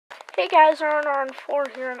Hey guys,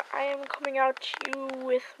 RNR4 here, and I am coming out to you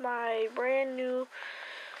with my brand new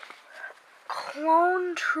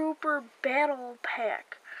Clone Trooper Battle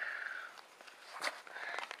Pack.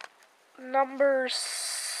 Number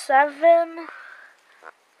 7,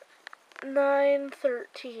 9,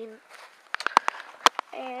 13.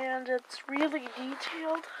 And it's really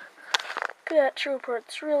detailed. Look at that trooper,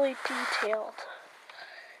 it's really detailed.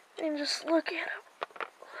 And just look at him.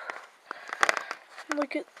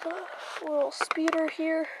 Look at the little speeder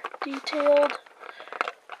here, detailed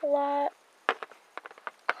a lot.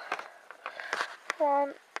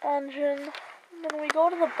 Front engine. And then we go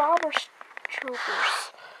to the bomber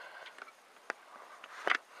troopers.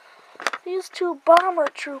 These two bomber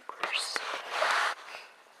troopers.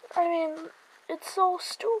 I mean, it's so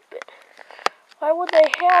stupid. Why would they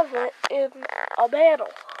have it in a battle?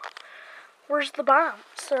 Where's the bombs?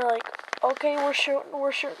 They're like, okay, we're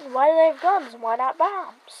shooting. Why do they have guns? Why not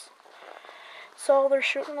bombs? So they're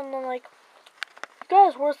shooting and they're like,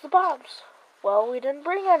 guys, where's the bombs? Well, we didn't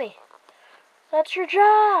bring any. That's your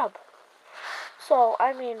job. So,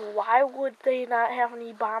 I mean, why would they not have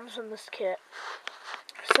any bombs in this kit?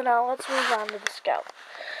 So now let's move on to the Scout.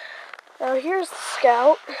 Now here's the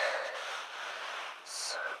Scout.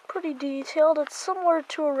 It's pretty detailed. It's similar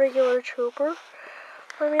to a regular trooper.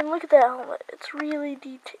 I mean, look at that helmet. It's really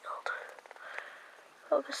detailed.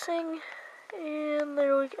 Focusing, and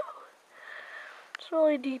there we go. It's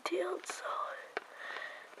really detailed, so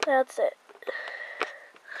that's it.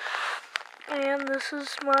 And this is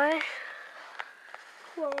my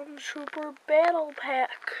Clone Trooper Battle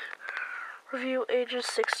Pack review, ages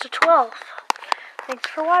 6 to 12. Thanks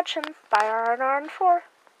for watching. Bye, RNR4.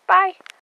 Bye.